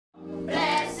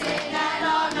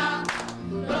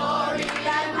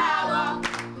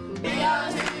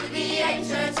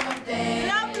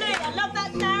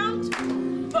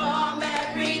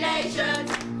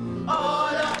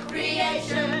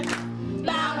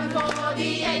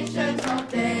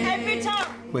Every time.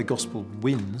 Where gospel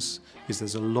wins is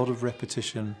there's a lot of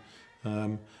repetition,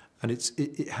 and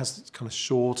it has kind of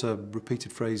shorter,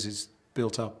 repeated phrases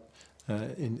built up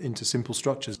into simple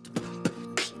structures.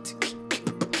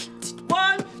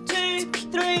 1, 2,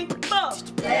 3, 4.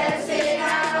 Blessing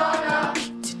and honor,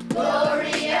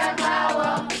 glory and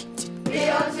power, be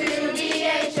unto the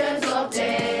ancients of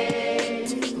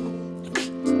days.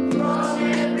 From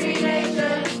every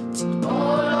nation,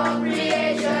 all of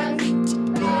creation,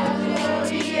 be unto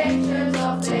the ancients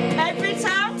of days. Every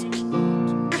time.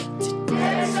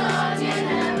 Their Son in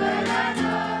heaven and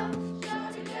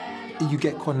earth. You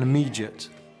get quite an immediate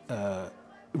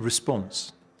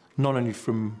response, not only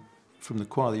from the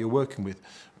choir that you're working with,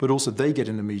 but also they get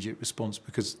an immediate response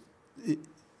because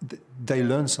they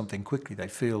learn something quickly. They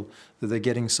feel that they're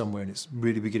getting somewhere and it's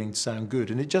really beginning to sound good.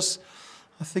 And it just,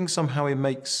 I think somehow it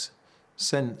makes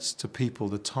sense to people,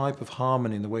 the type of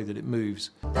harmony and the way that it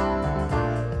moves. 2,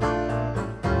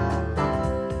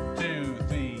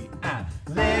 3, and...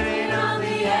 Living on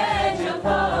the edge of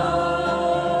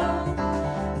hope,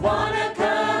 wanna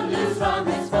come loose from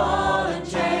this fallen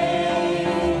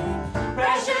chain.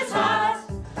 Precious hearts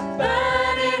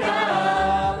burning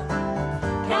up,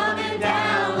 coming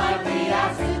down like the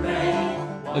acid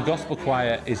rain. The gospel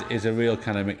choir is a real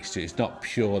kind of mixture. It's not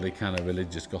purely kind of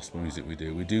religious gospel music we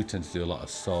do. We do tend to do a lot of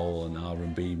soul and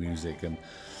R&B music and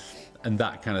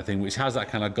that kind of thing, which has that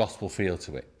kind of gospel feel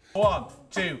to it. 1,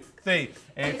 2, 3.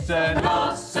 It's An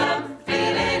awesome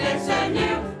feeling, it's a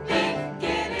new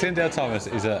beginning. Tyndale Thomas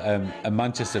is a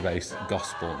Manchester-based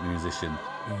gospel musician.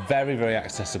 Very, very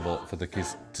accessible for the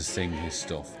kids to sing his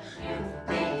stuff.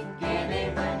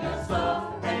 Beginning when you're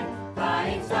soaring,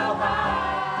 flying so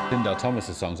high. Tyndale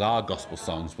Thomas's songs are gospel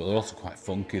songs, but they're also quite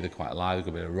funky, they're quite live, they've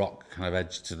got a bit of rock kind of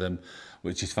edge to them,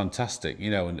 which is fantastic, you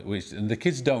know, and the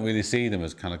kids don't really see them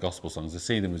as kind of gospel songs, they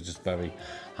see them as just very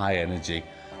high energy,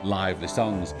 lively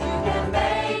songs. You can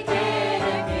make it.